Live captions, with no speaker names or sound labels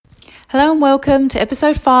Hello and welcome to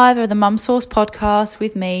episode 5 of the Mumsource Podcast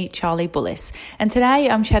with me, Charlie Bullis. And today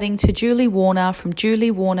I'm chatting to Julie Warner from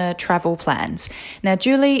Julie Warner Travel Plans. Now,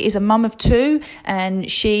 Julie is a mum of 2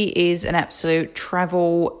 and she is an absolute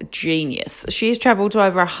travel genius. She has travelled to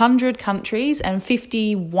over 100 countries and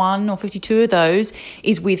 51 or 52 of those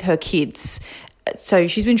is with her kids. So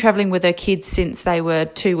she's been travelling with her kids since they were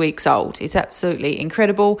 2 weeks old. It's absolutely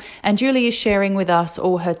incredible. And Julie is sharing with us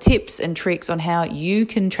all her tips and tricks on how you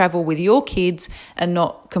can travel with your kids and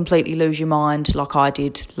not completely lose your mind like I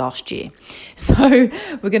did last year. So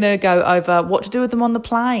we're going to go over what to do with them on the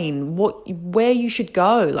plane, where you should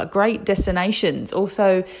go, like great destinations.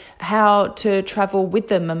 Also how to travel with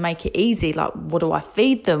them and make it easy. Like, what do I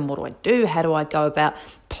feed them? What do I do? How do I go about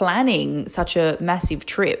planning such a massive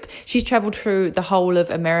trip? She's travelled through the whole of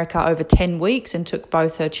America over 10 weeks and took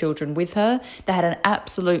both her children with her. They had an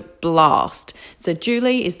absolute blast. So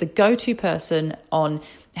Julie is the go-to person on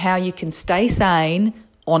how you can stay sane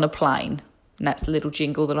on a plane. And that's a little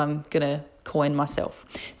jingle that I'm going to coin myself.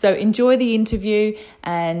 So enjoy the interview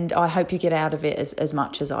and I hope you get out of it as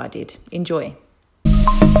much as I did. Enjoy.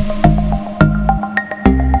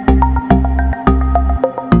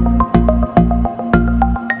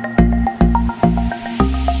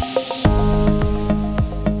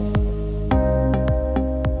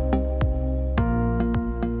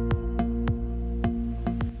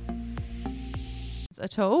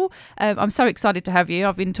 At all. I'm so excited to have you.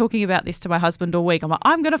 I've been talking about this to my husband all week. I'm like,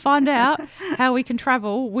 I'm going to find out how we can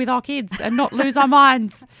travel with our kids and not lose our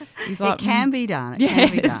minds. He's like, it can be done. It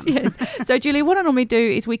can be done. Yes. So, Julie, what I normally do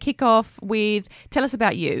is we kick off with, tell us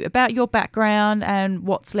about you, about your background and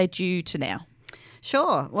what's led you to now.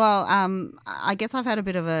 Sure. Well, I guess I've had a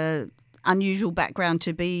bit of a unusual background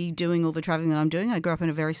to be doing all the travelling that I'm doing. I grew up in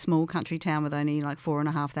a very small country town with only like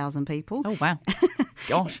 4,500 people. Oh, wow.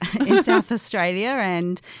 Gosh. In South Australia,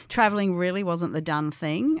 and travelling really wasn't the done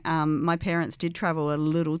thing. My parents did travel a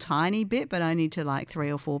little tiny bit, but only to like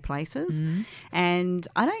 3 or 4 places. Mm-hmm. And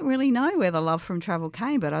I don't really know where the love from travel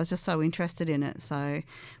came, but I was just so interested in it. So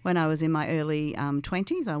when I was in my early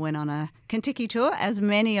 20s, I went on a Kentucky tour, as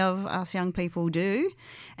many of us young people do,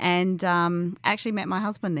 and actually met my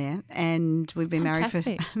husband there. And we've been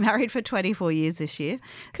married for 24 years this year.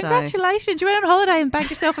 Congratulations. You went on holiday and bagged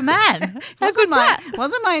yourself a man. How good's that?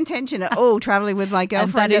 Wasn't my intention at all travelling with my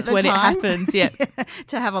girlfriend at the time. And that is when it happens, yeah.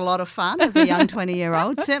 To have a lot of fun as a young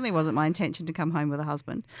 20-year-old. Certainly wasn't my intention to come home with a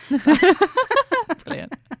husband.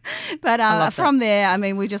 Brilliant. But from there, I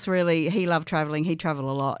mean, he loved travelling. He travelled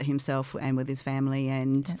a lot himself and with his family.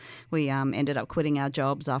 And we ended up quitting our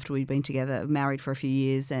jobs after we'd been together, married for a few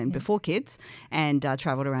years and before kids, and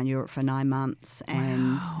travelled around Europe for 9 months.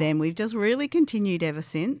 And then we've just really continued ever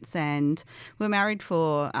since. And we're married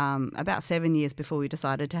for about 7 years before we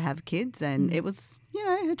decided to have kids. And it was,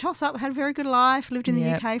 a toss-up. Had a very good life, lived in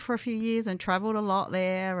the UK for a few years and travelled a lot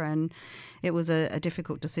there. And it was a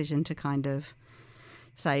difficult decision to kind of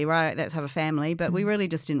say, right, let's have a family. But we really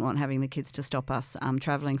just didn't want having the kids to stop us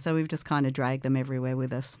travelling. So we've just kind of dragged them everywhere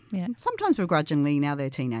with us. Yeah. Sometimes begrudgingly, now they're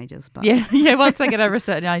teenagers. But yeah. Once they get over a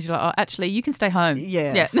certain age, you're like, oh, actually, you can stay home.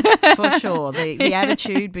 Yes, for sure. The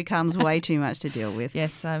attitude becomes way too much to deal with.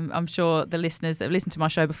 Yes, I'm sure the listeners that have listened to my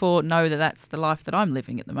show before know that that's the life that I'm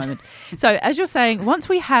living at the moment. So as you're saying, once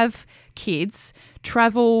we have kids,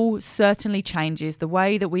 travel certainly changes the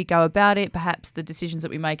way that we go about it. Perhaps the decisions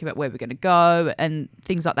that we make about where we're going to go and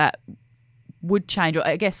things like that would change, or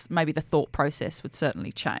I guess maybe the thought process would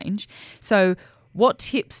certainly change. So what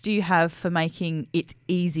tips do you have for making it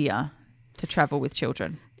easier to travel with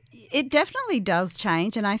children? It definitely does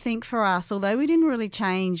change, and I think for us, although we didn't really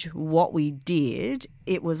change what we did,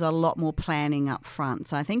 it was a lot more planning up front.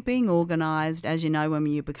 So I think being organised, as you know, when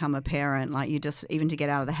you become a parent, like you just, even to get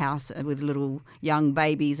out of the house with little young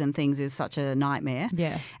babies and things is such a nightmare.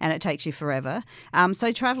 Yeah. And it takes you forever.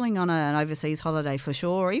 So travelling on an overseas holiday for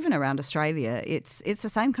sure, or even around Australia, it's the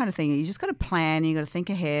same kind of thing. You just got to plan, you got to think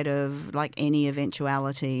ahead of like any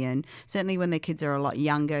eventuality. And certainly when the kids are a lot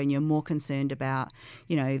younger and you're more concerned about,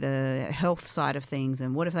 the health side of things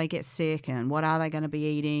and what if they get sick and what are they going to be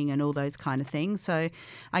eating and all those kind of things. So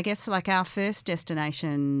I guess like our first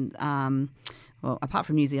destination, well, apart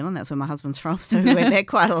from New Zealand, that's where my husband's from, so we went there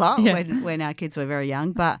quite a lot when our kids were very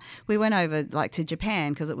young. But we went over like to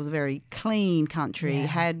Japan because it was a very clean country,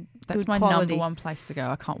 had That's good my quality. number one place to go.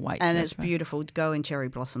 I can't wait. And it's beautiful. Go in cherry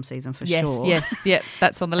blossom season for yes, sure. Yes,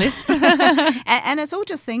 that's on the list. and it's all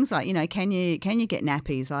just things like, can you get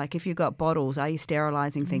nappies? Like if you've got bottles, are you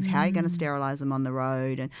sterilising things? How are you going to sterilise them on the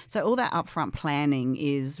road? And so all that upfront planning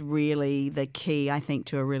is really the key, I think,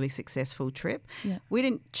 to a really successful trip. Yeah. We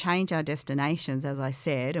didn't change our destination. expectations, as I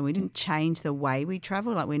said, and we didn't change the way we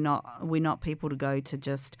travel. Like we're not people to go to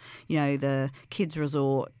just, the kids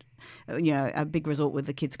resort, a big resort with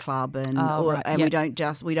the kids club, and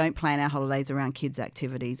we don't plan our holidays around kids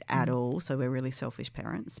activities at all. So we're really selfish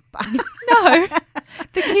parents. No.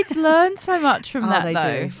 The kids learn so much from that, they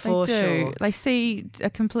though. Do, for sure. They see a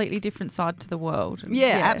completely different side to the world.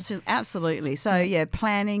 Absolutely. So,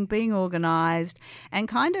 planning, being organised, and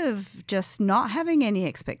kind of just not having any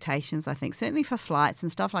expectations, I think. Certainly for flights and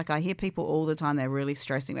stuff, like I hear people all the time, they're really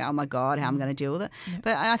stressing about, oh, my God, how I'm going to deal with it. Yep.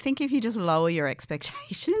 But I think if you just lower your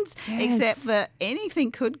expectations, except that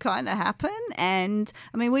anything could kind of happen. And,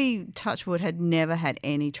 I mean, we, touch wood, had never had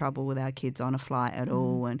any trouble with our kids on a flight at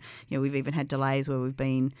all. And, we've even had delays where we've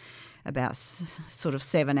been about sort of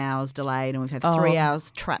 7 hours delayed, and we've had 3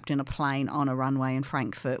 hours trapped in a plane on a runway in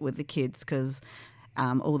Frankfurt with the kids because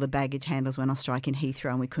all the baggage handlers went on strike in Heathrow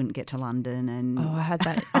and we couldn't get to London. And I had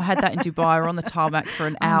that in Dubai. We were on the tarmac for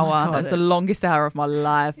an hour. That was the longest hour of my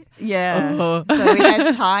life. Yeah. Oh. So we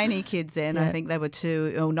had tiny kids then. I think they were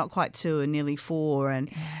 2, or not quite 2, and nearly 4. And,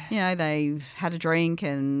 they had a drink,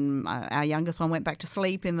 and our youngest one went back to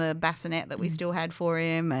sleep in the bassinet that we still had for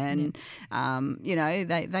him. And,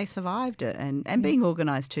 they survived it. And being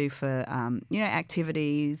organised too for,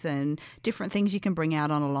 activities and different things you can bring out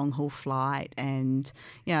on a long haul flight. And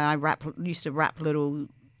I used to wrap little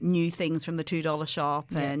new things from the $2 shop,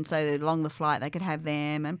 and so along the flight they could have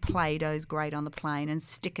them, and Play-Doh's great on the plane, and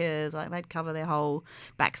stickers. Like they'd cover their whole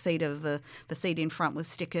back seat of the seat in front with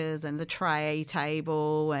stickers, and the tray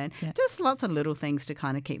table, and just lots of little things to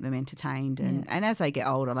kind of keep them entertained. And as they get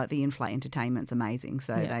older, like the in-flight entertainment's amazing,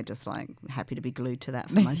 so they're just like happy to be glued to that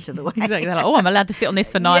for most of the way. Exactly. They're like, I'm allowed to sit on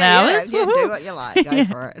this for 9 hours. Yeah, do what you like. Go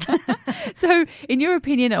for it. So in your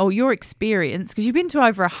opinion, or your experience, because you've been to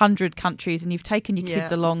over 100 countries and you've taken your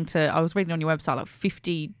kids along to, I was reading on your website, like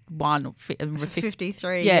 51 or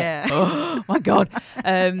 53. Oh my God.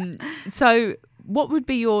 So what would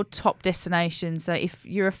be your top destinations? So if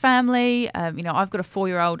you're a family, I've got a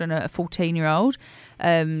 4-year-old and a 14-year-old.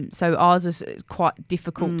 So ours is quite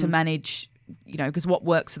difficult to manage, because what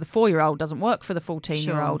works for the 4-year-old doesn't work for the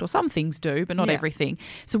 14-year-old, or some things do, but not everything.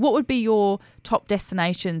 So what would be your top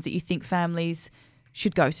destinations that you think families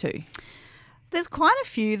should go to? There's quite a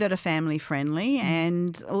few that are family friendly,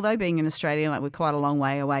 and although being in Australia, like we're quite a long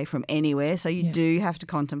way away from anywhere, so you do have to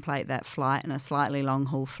contemplate that flight and a slightly long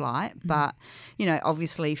haul flight. But,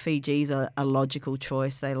 obviously Fiji's a logical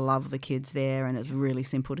choice. They love the kids there, and it's really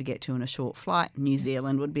simple to get to in a short flight. New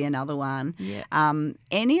Zealand would be another one.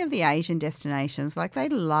 Any of the Asian destinations, like they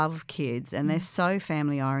love kids, and they're so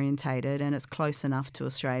family orientated, and it's close enough to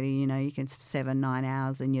Australia. You can 7-9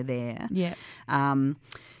 hours and you're there.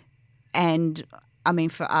 And, I mean,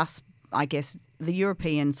 for us, I guess the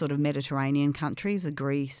European sort of Mediterranean countries,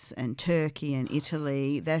 Greece and Turkey and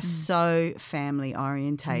Italy, they're so family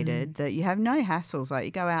orientated that you have no hassles. Like you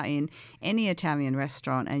go out in any Italian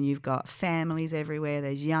restaurant and you've got families everywhere,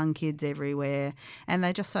 there's young kids everywhere, and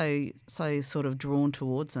they're just so sort of drawn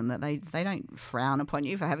towards them that they don't frown upon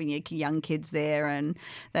you for having your young kids there, and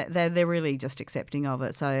they're really just accepting of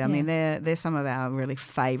it. So, I mean, they're some of our really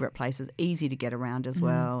favourite places, easy to get around as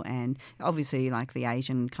well. And obviously, like the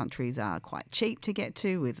Asian countries are quite cheap to get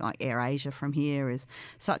to, with like AirAsia from here is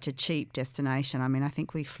such a cheap destination. I mean, I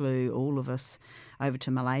think we flew, all of us, over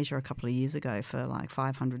to Malaysia a couple of years ago for like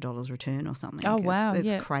 $500 return or something. Oh, wow.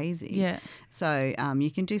 It's crazy. Yeah. So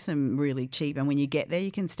you can do some really cheap, and when you get there,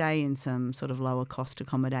 you can stay in some sort of lower cost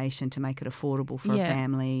accommodation to make it affordable for a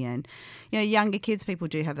family. And, younger kids, people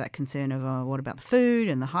do have that concern of, what about the food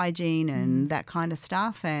and the hygiene and that kind of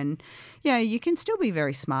stuff. And, you can still be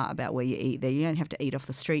very smart about where you eat there. You don't have to eat off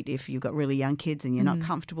the street if you've got really young kids and you're not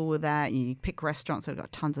comfortable with that. You pick restaurants that have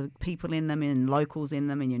got tons of people in them and locals in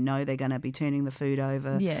them, and they're going to be turning the food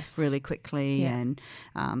over really quickly. And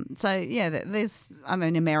there's, I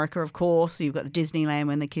mean, America, of course, you've got the Disneyland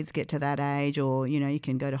when the kids get to that age, or you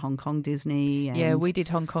can go to Hong Kong Disney. And we did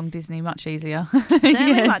Hong Kong Disney, much easier.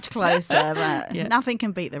 Certainly much closer, but nothing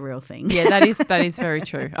can beat the real thing. That is very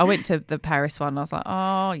true. I went to the Paris one and I was like,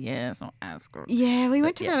 oh yeah, it's not as good. We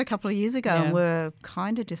went to that a couple of years ago and were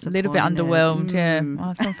kind of disappointed. A little bit underwhelmed.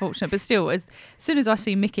 Well, it's unfortunate, but still, as soon as I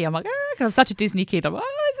see Mickey, I'm like, because I'm such a Disney kid, I'm like,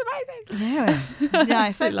 oh, it's amazing.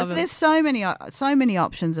 So there's so many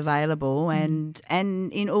options available, and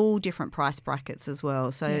in all different price brackets as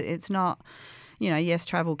well. So it's not, yes,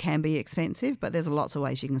 travel can be expensive, but there's lots of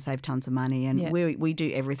ways you can save tons of money. And we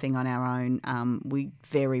do everything on our own. We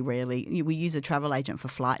very rarely, we use a travel agent for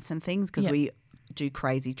flights and things because we do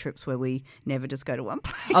crazy trips where we never just go to one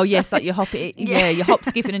place. Oh, yes, like you you're hop,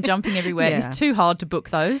 skipping and jumping everywhere. Yeah. It's too hard to book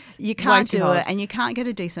those. You can't Way too do hard. it, and you can't get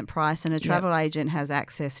a decent price, and a travel agent has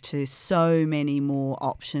access to so many more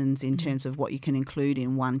options in terms of what you can include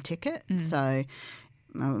in one ticket. So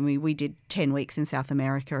we did 10 weeks in South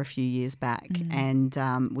America a few years back, and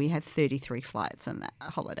we had 33 flights on that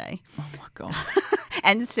holiday. Oh, my God.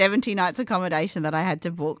 And 70 nights accommodation that I had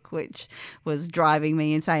to book, which was driving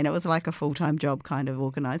me insane. It was like a full-time job kind of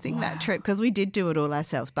organising that trip, because we did do it all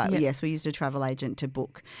ourselves. But yes, we used a travel agent to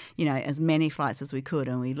book, as many flights as we could,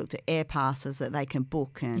 and we looked at air passes that they can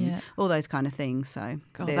book and all those kind of things. So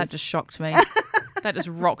God, that just shocked me. That just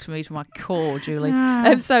rocked me to my core, Julie.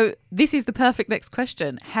 So this is the perfect next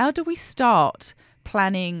question. How do we start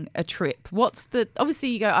planning a trip? Obviously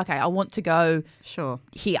you go, okay, I want to go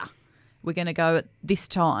here. We're going to go at this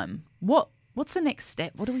time. What's the next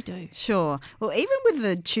step? What do we do? Sure. Well, even with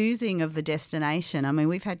the choosing of the destination, I mean,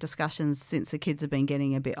 we've had discussions since the kids have been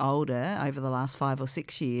getting a bit older over the last 5 or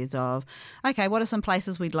 6 years of, okay, what are some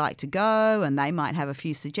places we'd like to go? And they might have a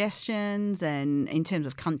few suggestions, and in terms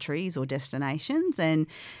of countries or destinations. And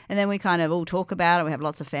then we kind of all talk about it. We have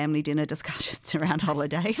lots of family dinner discussions around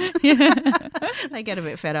holidays. They get a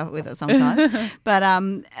bit fed up with it sometimes. But,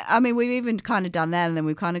 I mean, we've even kind of done that, and then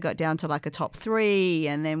we've kind of got down to like a top 3,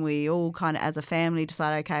 and then we all kind of, as a family,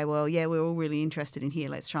 decide, okay, well, yeah, we're all really interested in here.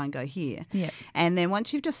 Let's try and go here. Yeah. And then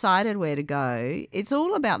once you've decided where to go, it's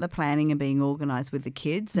all about the planning and being organised with the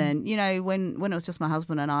kids. And, when it was just my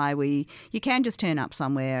husband and I, you can just turn up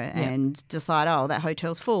somewhere and decide, oh, that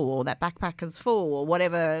hotel's full or that backpacker's full or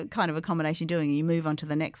whatever kind of accommodation you're doing, and you move on to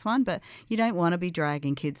the next one. But you don't want to be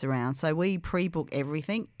dragging kids around. So we pre-book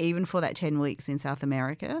everything, even for that 10 weeks in South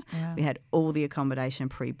America. Yeah. We had all the accommodation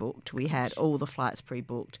pre-booked. We had all the flights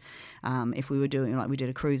pre-booked. If we were doing, like we did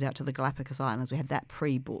a cruise out to the Galapagos Islands, we had that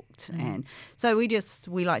pre-booked. And so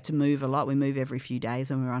we like to move a lot. We move every few days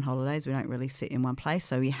when we're on holidays. We don't really sit in one place.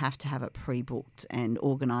 So you have to have it pre-booked and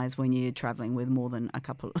organised when you're travelling with more than a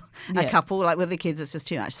couple. Like with the kids, it's just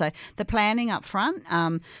too much. So the planning up front,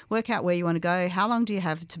 work out where you want to go. How long do you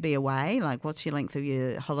have to be away? Like what's your length of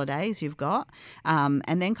your holidays you've got?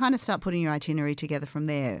 And then kind of start putting your itinerary together from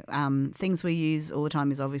there. Things we use all the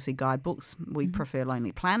time is obviously guidebooks. We prefer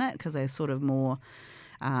Lonely Planet because they're sort of more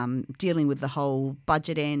dealing with the whole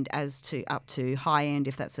budget end as to up to high end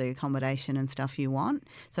if that's the accommodation and stuff you want.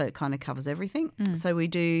 So it kind of covers everything. So we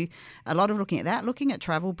do a lot of looking at that, looking at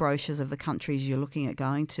travel brochures of the countries you're looking at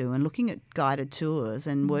going to and looking at guided tours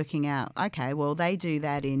and working out, okay, well, they do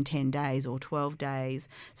that in 10 days or 12 days.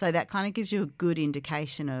 So that kind of gives you a good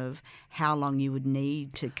indication of how long you would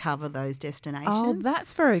need to cover those destinations. Oh,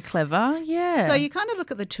 that's very clever. Yeah. So you kind of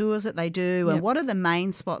look at the tours that they do and what are the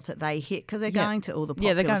main spots that they hit, because they're going to all the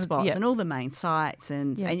popular spots and all the main sites,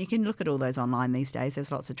 and you can look at all those online these days.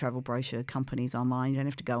 There's lots of travel brochure companies online. You don't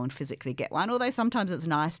have to go and physically get one, although sometimes it's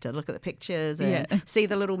nice to look at the pictures and see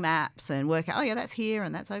the little maps and work out, oh yeah, that's here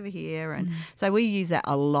and that's over here. And so we use that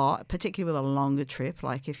a lot, particularly with a longer trip.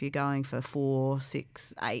 Like if you're going for 4,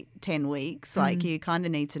 6, 8, 10 weeks, like you kind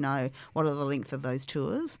of need to know what are the length of those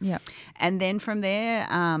tours. Yeah. And then from there,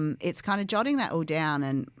 it's kind of jotting that all down.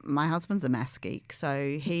 And my husband's a maths geek,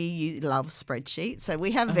 so he loves spreadsheets. So we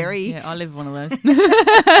have I live one of those.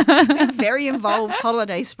 very involved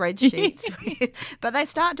holiday spreadsheets. But they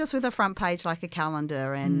start just with a front page like a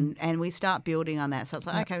calendar, and we start building on that. So it's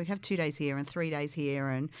like, okay, we have 2 days here and 3 days here,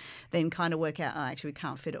 and then kind of work out, actually we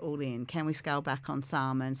can't fit it all in. Can we scale back on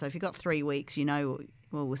some? And so if you've got 3 weeks,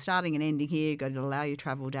 well, we're starting and ending here. You've got to allow your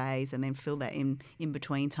travel days and then fill that in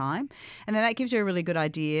between time. And then that gives you a really good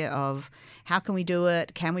idea of how can we do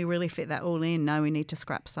it? Can we really fit that all in? No, we need to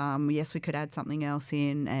scrap some. Yes, we could add something else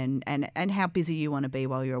in. And how busy you want to be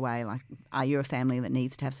while you're away. Like, are you a family that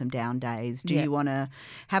needs to have some down days? Do you want to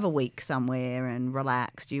have a week somewhere and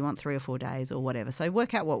relax? Do you want 3 or 4 days or whatever? So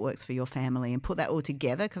work out what works for your family and put that all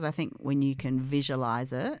together, because I think when you can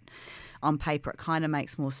visualise it on paper, it kind of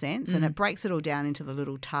makes more sense and it breaks it all down into the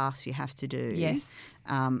little tasks you have to do. Yes.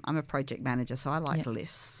 I'm a project manager, so I like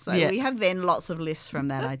lists. So we have then lots of lists from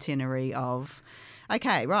that itinerary of,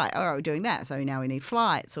 okay, right, all right, we're doing that. So now we need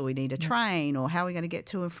flights, or we need a train, or how are we going to get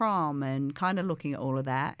to and from, and kind of looking at all of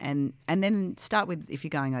that. And then start with, if you're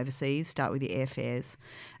going overseas, start with your airfares,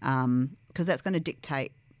 because that's going to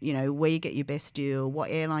dictate where you get your best deal, what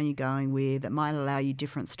airline you're going with. It might allow you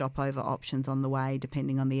different stopover options on the way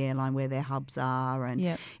depending on the airline, where their hubs are,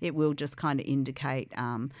 and it will just kind of indicate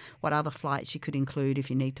what other flights you could include if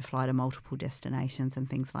you need to fly to multiple destinations and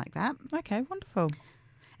things like that. Okay, wonderful.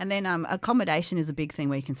 And then accommodation is a big thing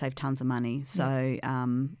where you can save tons of money. So,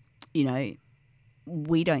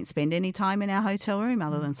 we don't spend any time in our hotel room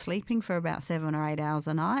other than sleeping for about 7 or 8 hours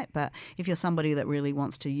a night. But if you're somebody that really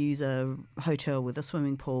wants to use a hotel with a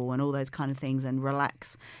swimming pool and all those kind of things and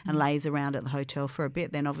relax and laze around at the hotel for a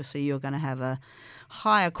bit, then obviously you're going to have a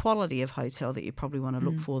higher quality of hotel that you probably want to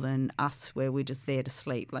look for than us, where we're just there to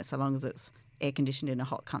sleep, like so long as it's air conditioned in a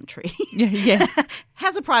hot country. Yes.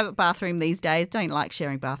 Has a private bathroom these days. Don't like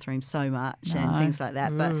sharing bathrooms so much and things like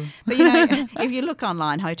that. But you know, if you look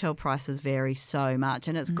online, hotel prices vary so much,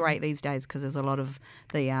 and it's great these days because there's a lot of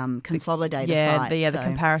the consolidator sites. The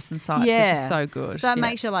comparison sites, which is so good. So it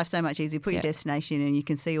makes your life so much easier. Put your destination in and you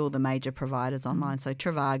can see all the major providers online. So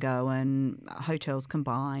Trivago and hotels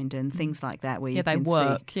combined and things like that where you can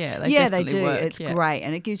work. see. They do. Work. It's great,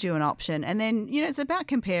 and it gives you an option. And then, you know, it's about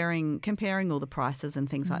comparing all the prices and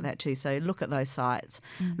things like that too. So look at those sites.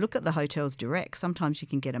 Look at the hotels direct. Sometimes you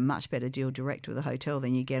can get a much better deal direct with a hotel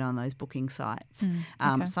than you get on those booking sites.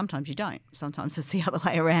 Sometimes you don't. Sometimes it's the other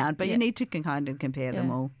way around. But you need to kind of compare them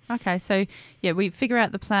all. Okay, so we figure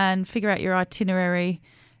out the plan, figure out your itinerary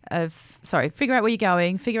figure out where you're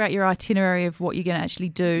going, figure out your itinerary of what you're going to actually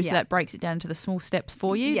do. So that breaks it down to the small steps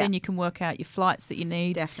for you. Then you can work out your flights that you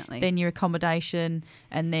need. Definitely. Then your accommodation,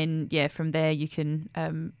 and then from there you can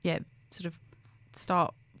sort of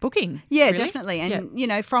start booking. Yeah, really. Definitely. And, you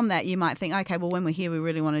know, from that you might think, okay, well, when we're here, we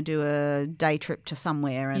really want to do a day trip to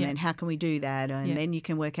somewhere, and then how can we do that? And then you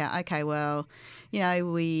can work out, okay, well, you know,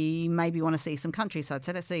 we maybe want to see some countryside.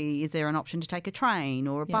 So let's see, is there an option to take a train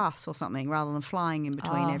or a bus or something rather than flying in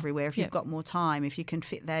between everywhere if you've got more time, if you can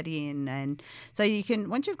fit that in. And so you can,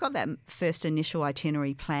 once you've got that first initial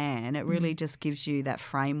itinerary plan, it really just gives you that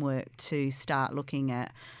framework to start looking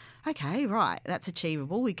at, okay, right, that's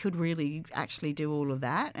achievable. We could really actually do all of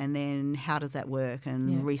that. And then how does that work?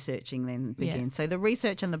 And researching then begins. So the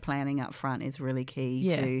research and the planning up front is really key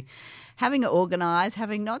to having it organised,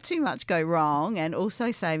 having not too much go wrong, and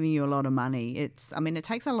also saving you a lot of money. It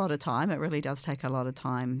takes a lot of time. It really does take a lot of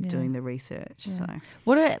time doing the research. So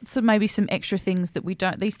what are maybe some extra things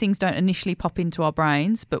that these things don't initially pop into our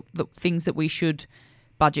brains, but the things that we should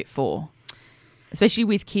budget for, especially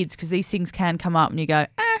with kids, because these things can come up and you go,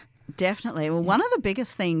 Definitely. Well, one of the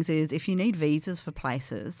biggest things is if you need visas for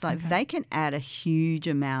places, they can add a huge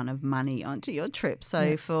amount of money onto your trip.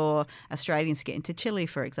 So for Australians to get into Chile,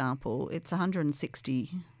 for example, it's $160.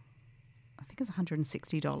 I think it's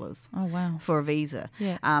 $160. Oh, wow. For a visa.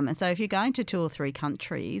 Yeah. And so if you're going to 2 or 3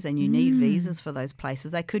 countries and you need visas for those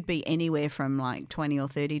places, they could be anywhere from like $20 or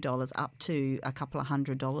 $30 up to a couple of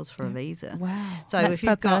 $100 for a visa. Wow. So that's if you've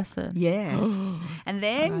per got person. Yes. And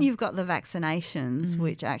then you've got the vaccinations,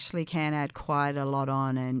 which actually can add quite a lot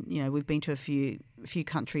on. And, you know, we've been to a few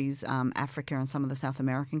countries, Africa and some of the South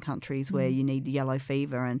American countries where you need yellow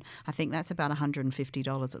fever, and I think that's about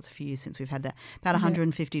 $150. It's a few years since we've had that. About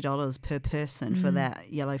 $150 per person for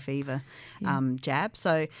that yellow fever jab.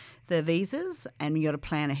 So the visas, and you got to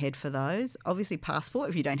plan ahead for those. Obviously passport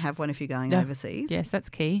if you don't have one, if you're going overseas. Yes, that's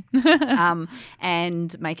key.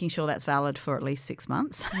 And making sure that's valid for at least 6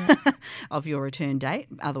 months of your return date.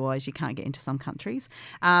 Otherwise you can't get into some countries.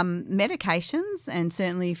 Medications, and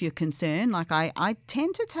certainly if you're concerned, like I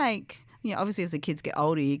tend to take, you know, obviously as the kids get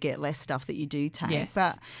older, you get less stuff that you do take. Yes.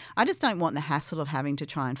 But I just don't want the hassle of having to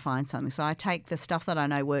try and find something. So I take the stuff that I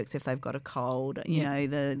know works if they've got a cold, you know,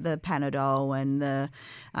 the Panadol and the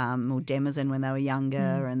or Demazin when they were younger,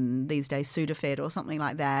 and these days Sudafed or something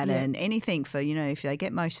like that. And anything for, you know, if they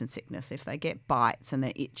get motion sickness, if they get bites and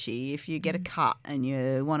they're itchy, if you get a cut and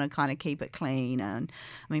you want to kind of keep it clean. And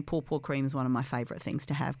I mean, paw cream is one of my favourite things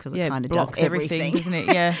to have because it kind of blocks does everything, doesn't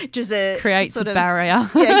it? Yeah. Just creates sort a of barrier.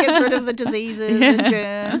 Yeah, it gets rid of the diseases and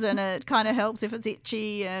germs, and it kind of helps if it's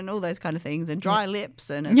itchy and all those kind of things, and dry lips,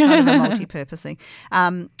 and it's kind of a multi-purpose thing.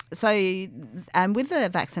 So with the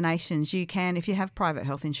vaccinations, you can, if you have private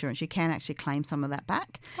health insurance, you can actually claim some of that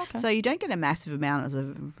back. Okay. So you don't get a massive amount as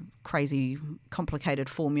a crazy complicated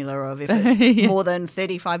formula of if it's more than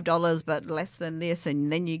 $35 but less than this,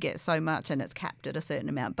 and then you get so much and it's capped at a certain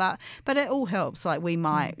amount. But it all helps. Like we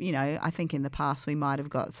might, you know, I think in the past we might have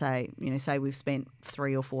got, say we've spent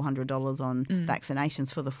 $300 or $400 on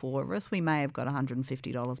vaccinations for the 4 of us, we may have got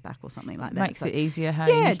 $150 back or something like that. Makes it easier, hey?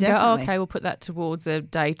 Yeah, you can definitely. Go, okay, we'll put that towards a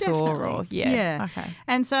day tour or okay.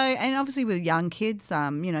 And so, and obviously with young kids,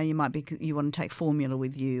 you know, you want to take formula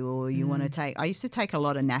with you, or you want to take. I used to take a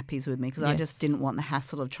lot of nappies with me because I just didn't want the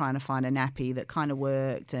hassle of trying to find a nappy that kind of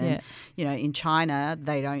worked. And you know, in China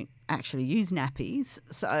they don't actually use nappies.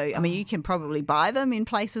 So, I mean, you can probably buy them in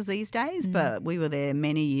places these days, but we were there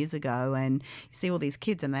many years ago, and you see all these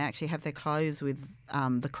kids and they actually have their clothes with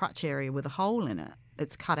the crotch area with a hole in it.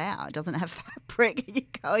 It's cut out. It doesn't have fabric. You're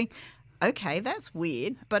going, okay, that's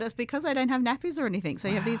weird, but it's because they don't have nappies or anything. So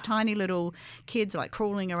you have these tiny little kids like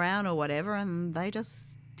crawling around or whatever, and they just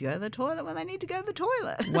go to the toilet when they need to go to the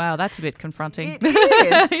toilet. Wow, that's a bit confronting. It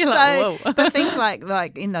is. You're like, whoa. But things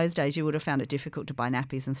like in those days, you would have found it difficult to buy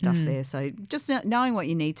nappies and stuff there. So just knowing what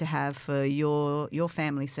you need to have for your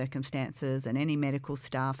family circumstances and any medical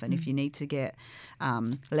stuff, and if you need to get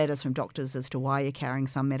letters from doctors as to why you're carrying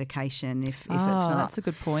some medication, if it's not. That's a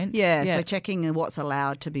good point. Yeah, so checking what's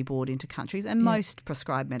allowed to be brought into countries, and most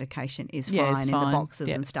prescribed medication is fine in the boxes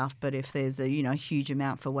and stuff. But if there's a huge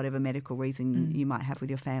amount for whatever medical reason you might have with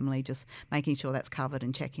your family, just making sure that's covered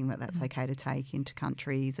and checking that that's okay to take into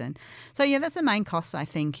countries. And so that's the main cost, I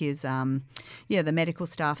think, is the medical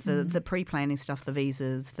stuff, the pre-planning stuff, the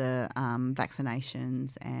visas, the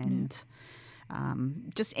vaccinations, and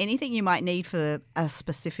just anything you might need for a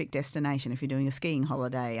specific destination. If you're doing a skiing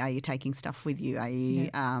holiday, are you taking stuff with you? Are you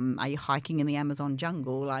hiking in the Amazon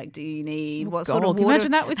jungle? Like, do you need sort of water?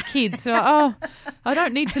 Imagine that with kids. I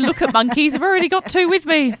don't need to look at monkeys. I've already got 2 with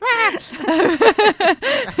me.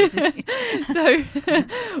 So,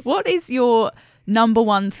 what is your number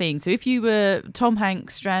one thing? So, if you were Tom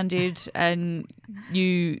Hanks stranded and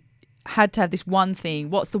you had to have this one thing,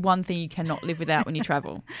 what's the one thing you cannot live without when you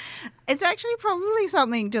travel? It's actually probably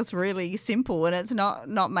something just really simple, and it's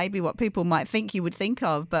not maybe what people might think you would think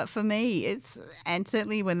of, but for me and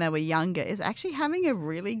certainly when they were younger, is actually having a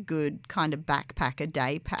really good kind of backpack, a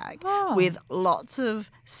day pack with lots of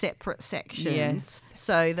separate sections,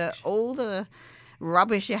 so that all the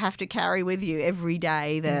rubbish you have to carry with you every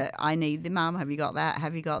day that I need. Mum, have you got that?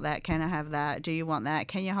 Have you got that? Can I have that? Do you want that?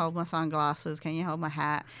 Can you hold my sunglasses? Can you hold my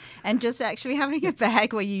hat? And just actually having a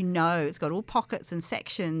bag where it's got all pockets and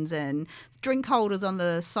sections and drink holders on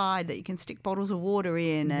the side that you can stick bottles of water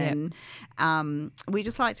in. And we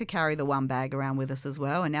just like to carry the one bag around with us as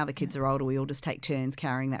well. And now the kids are older, we all just take turns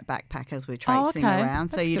carrying that backpack as we're traipsing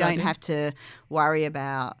around. That's so you don't have to worry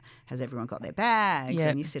about, has everyone got their bags?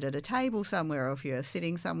 And you sit at a table somewhere, or if you're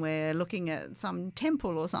sitting somewhere looking at some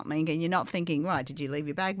temple or something and you're not thinking, right, did you leave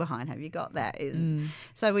your bag behind? Have you got that?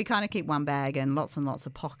 So we kind of keep one bag and lots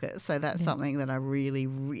pockets. So that's something that I really,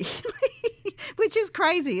 really which is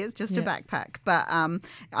crazy. It's just a backpack. But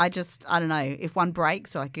I don't know, if one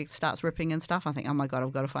breaks, like it starts ripping and stuff, I think, oh my God,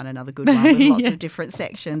 I've got to find another good one with lots of different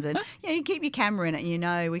sections. And you keep your camera in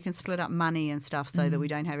it, we can split up money and stuff so that we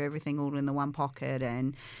don't have everything all in the one pocket.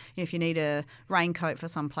 And if you need a raincoat for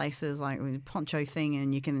some places, like with a poncho thing,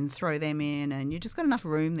 and you can throw them in, and you've just got enough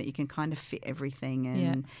room that you can kind of fit everything,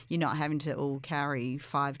 and you're not having to all carry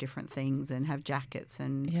 5 different things and have jackets,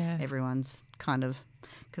 and everyone's kind of,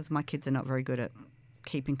 because my kids are not very good at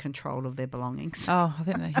keeping control of their belongings. Oh, I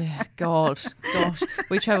think gosh.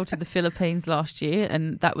 We travelled to the Philippines last year,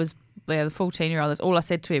 and that was the 14-year-old. That's all I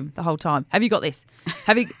said to him the whole time. Have you got this?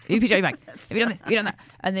 Have you put your bag? Have you done this? Have you done that?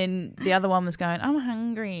 And then the other one was going, I'm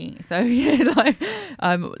hungry. So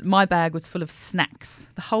my bag was full of snacks.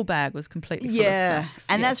 The whole bag was completely full of snacks.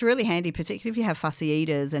 And that's really handy, particularly if you have fussy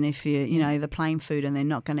eaters, and if you the plain food and they're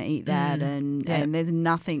not going to eat that, and there's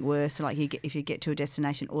nothing worse like if you get to a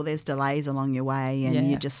destination or there's delays along your way and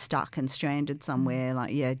you're just stuck and stranded somewhere.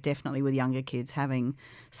 Definitely with younger kids, having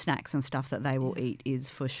snacks and stuff that they will eat is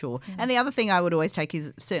for sure. And the other thing I would always take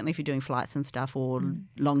is, certainly if you're doing flights and stuff or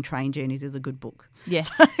long train journeys, is a good book. Yes.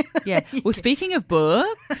 Well, speaking of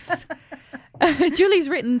books, Julie's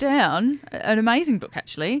written down an amazing book,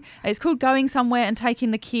 actually. It's called Going Somewhere and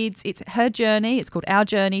Taking the Kids. It's her journey. It's called Our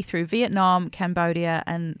Journey Through Vietnam, Cambodia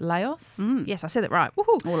and Laos. Yes, I said it right.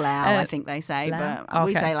 Woohoo. Or Lao, I think they say, but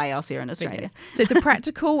we say Laos here in Australia. So it's a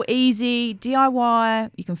practical, easy,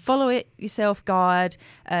 DIY, you can follow it yourself guide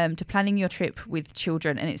to planning your trip with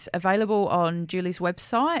children. And it's available on Julie's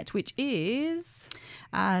website, which is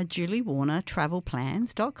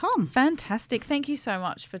JulieWarnerTravelPlans.com. Fantastic. Thank you so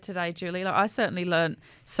much for today, Julie. I certainly learnt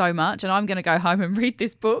so much, and I'm going to go home and read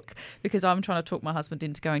this book because I'm trying to talk my husband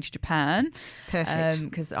into going to Japan. Perfect.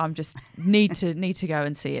 Because I'm just need to go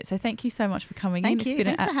and see it. So thank you so much for coming in. Thanks It's been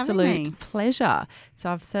an for absolute pleasure.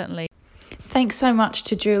 So I've certainly... Thanks so much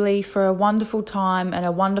to Julie for a wonderful time and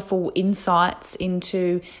a wonderful insights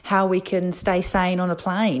into how we can stay sane on a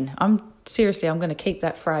plane. I'm going to keep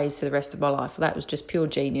that phrase for the rest of my life. That was just pure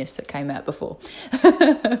genius that came out before.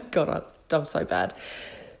 God, I'm so bad.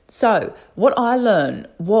 So what I learned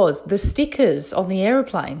was the stickers on the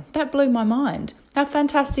aeroplane. That blew my mind. How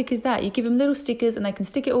fantastic is that? You give them little stickers and they can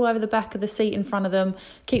stick it all over the back of the seat in front of them,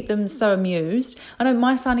 keep them so amused. I know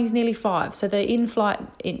my son is nearly 5, so the in-flight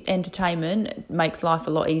entertainment makes life a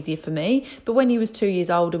lot easier for me. But when he was 2 years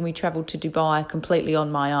old and we travelled to Dubai completely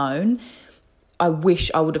on my own, I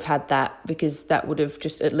wish I would have had that, because that would have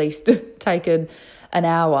just at least taken an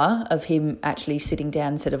hour of him actually sitting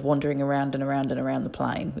down instead of wandering around and around and around the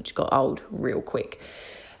plane, which got old real quick.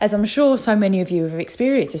 As I'm sure so many of you have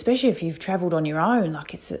experienced, especially if you've travelled on your own,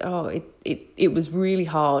 like it was really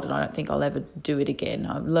hard, and I don't think I'll ever do it again.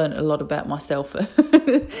 I've learned a lot about myself,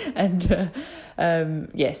 and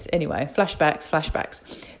yes. Anyway, flashbacks.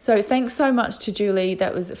 So thanks so much to Julie.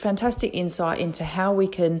 That was a fantastic insight into how we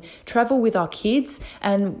can travel with our kids,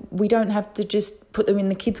 and we don't have to just put them in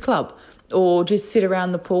the kids club or just sit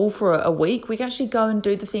around the pool for a week. We can actually go and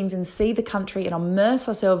do the things and see the country and immerse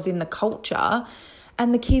ourselves in the culture.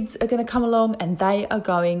 And the kids are going to come along and they are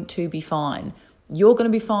going to be fine. You're going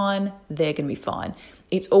to be fine. They're going to be fine.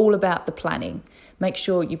 It's all about the planning. Make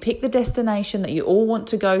sure you pick the destination that you all want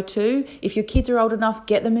to go to. If your kids are old enough,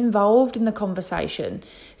 get them involved in the conversation.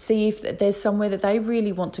 See if there's somewhere that they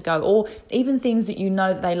really want to go, or even things that you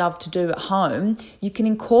know that they love to do at home. You can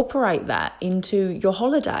incorporate that into your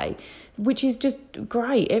holiday, which is just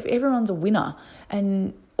great. Everyone's a winner.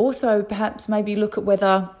 And also perhaps maybe look at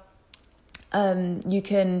whether you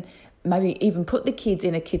can maybe even put the kids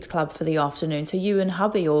in a kids club for the afternoon, so you and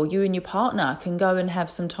hubby or you and your partner can go and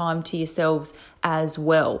have some time to yourselves as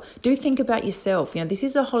well. Do think about yourself. This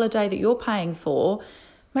is a holiday that you're paying for.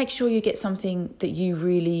 Make sure you get something that you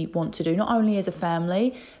really want to do, not only as a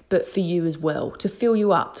family, but for you as well, to fill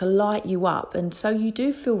you up, to light you up. And so you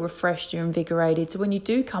do feel refreshed, you're invigorated. So when you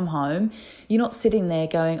do come home, you're not sitting there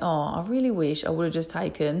going, oh, I really wish I would have just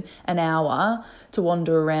taken an hour to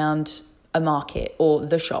wander around a market or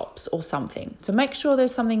the shops or something. So make sure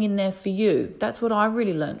there's something in there for you. That's what I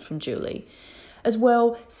really learned from Julie. As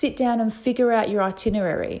well, sit down and figure out your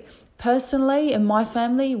itinerary. Personally, in my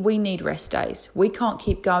family, we need rest days. We can't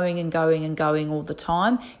keep going and going and going all the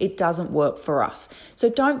time. It doesn't work for us. So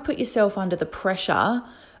don't put yourself under the pressure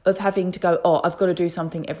of having to go, oh, I've got to do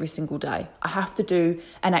something every single day. I have to do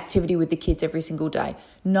an activity with the kids every single day.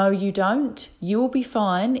 No, you don't. You'll be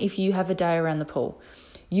fine if you have a day around the pool.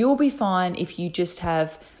 You'll be fine if you just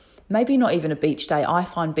have maybe not even a beach day. I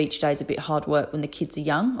find beach days a bit hard work when the kids are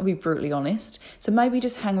young, I'll be brutally honest. So maybe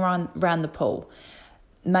just hang around the pool.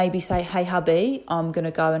 Maybe say, hey, hubby, I'm going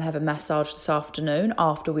to go and have a massage this afternoon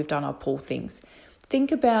after we've done our pool things.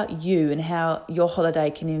 Think about you and how your holiday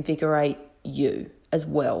can invigorate you as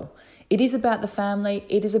well. It is about the family.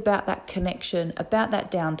 It is about that connection, about that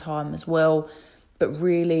downtime as well. But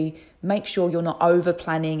really make sure you're not over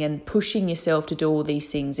planning and pushing yourself to do all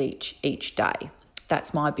these things each day.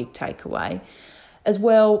 That's my big takeaway. As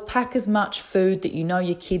well, pack as much food that you know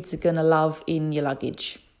your kids are going to love in your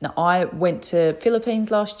luggage. Now, I went to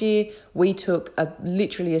Philippines last year. We took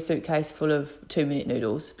literally a suitcase full of 2-minute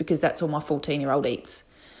noodles because that's all my 14-year-old eats.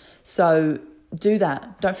 So do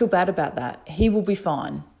that. Don't feel bad about that. He will be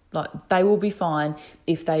fine. They will be fine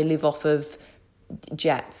if they live off of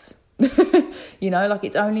jats.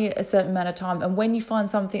 It's only a certain amount of time. And when you find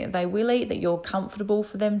something that they will eat, that you're comfortable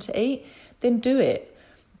for them to eat, then do it.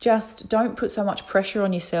 Just don't put so much pressure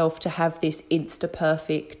on yourself to have this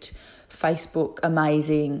Insta-perfect, Facebook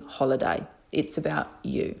amazing holiday. It's about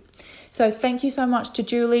you. So thank you so much to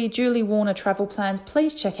Julie Warner Travel Plans.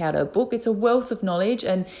 Please check out her book. It's a wealth of knowledge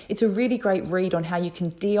and it's a really great read on how you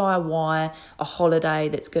can DIY a holiday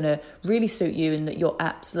that's going to really suit you and that you're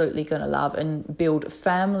absolutely going to love and build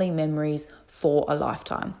family memories for a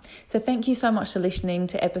lifetime. So thank you so much for listening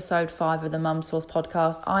to episode 5 of the Mumsource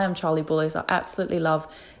Podcast. I am Charlie Bullis. I absolutely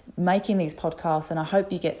love making these podcasts and I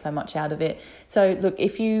hope you get so much out of it. So look,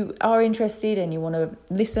 if you are interested and you want to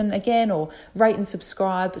listen again or rate and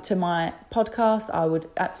subscribe to my podcast, I would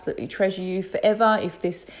absolutely treasure you forever. If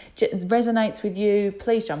this resonates with you,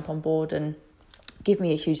 please jump on board and give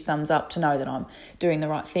me a huge thumbs up to know that I'm doing the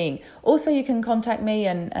right thing. Also, you can contact me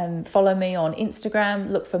and follow me on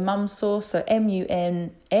Instagram. Look for Mumsource, so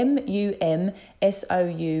MUMSOURCE.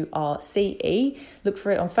 Look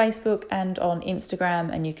for it on Facebook and on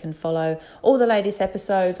Instagram, and you can follow all the latest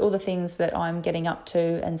episodes, all the things that I'm getting up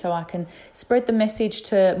to, and so I can spread the message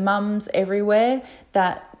to mums everywhere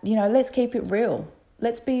that, let's keep it real.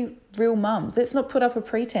 Let's be real mums. Let's not put up a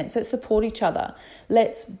pretense. Let's support each other.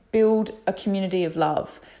 Let's build a community of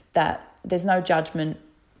love that there's no judgment.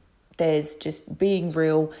 There's just being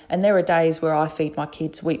real. And there are days where I feed my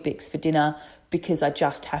kids Weet-Bix for dinner because I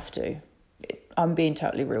just have to. I'm being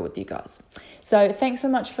totally real with you guys. So thanks so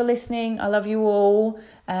much for listening. I love you all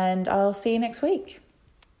and I'll see you next week.